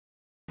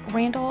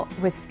Randall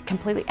was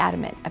completely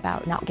adamant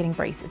about not getting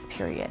braces,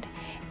 period.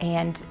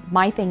 And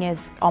my thing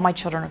is, all my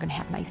children are going to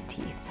have nice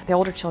teeth. The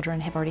older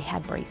children have already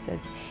had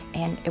braces,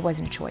 and it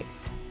wasn't a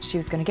choice. She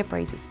was going to get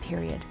braces,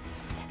 period.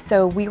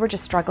 So we were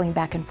just struggling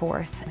back and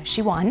forth.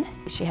 She won.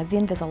 She has the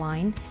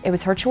Invisalign. It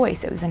was her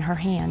choice. It was in her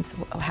hands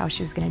how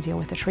she was going to deal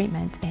with the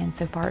treatment, and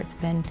so far it's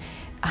been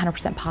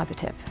 100%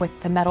 positive. With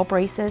the metal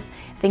braces,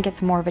 I think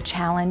it's more of a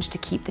challenge to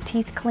keep the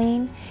teeth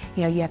clean.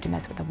 You know, you have to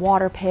mess with the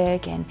water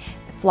pick and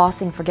the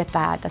flossing, forget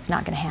that, that's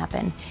not going to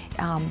happen.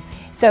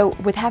 So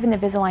with having the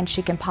Invisalign,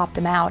 she can pop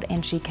them out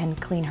and she can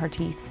clean her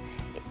teeth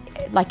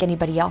like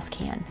anybody else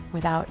can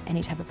without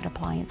any type of an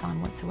appliance on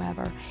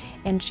whatsoever.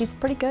 And she's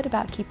pretty good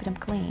about keeping them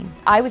clean.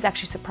 I was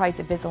actually surprised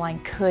that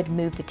Invisalign could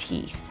move the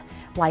teeth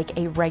like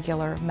a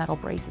regular metal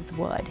braces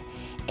would.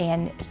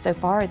 And so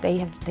far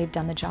they've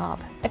done the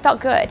job. It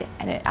felt good,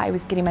 and I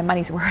was getting my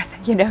money's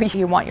worth. You know,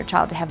 you want your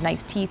child to have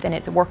nice teeth and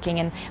it's working,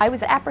 and I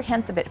was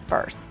apprehensive at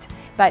first,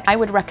 but I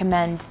would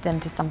recommend them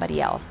to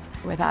somebody else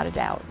without a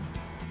doubt.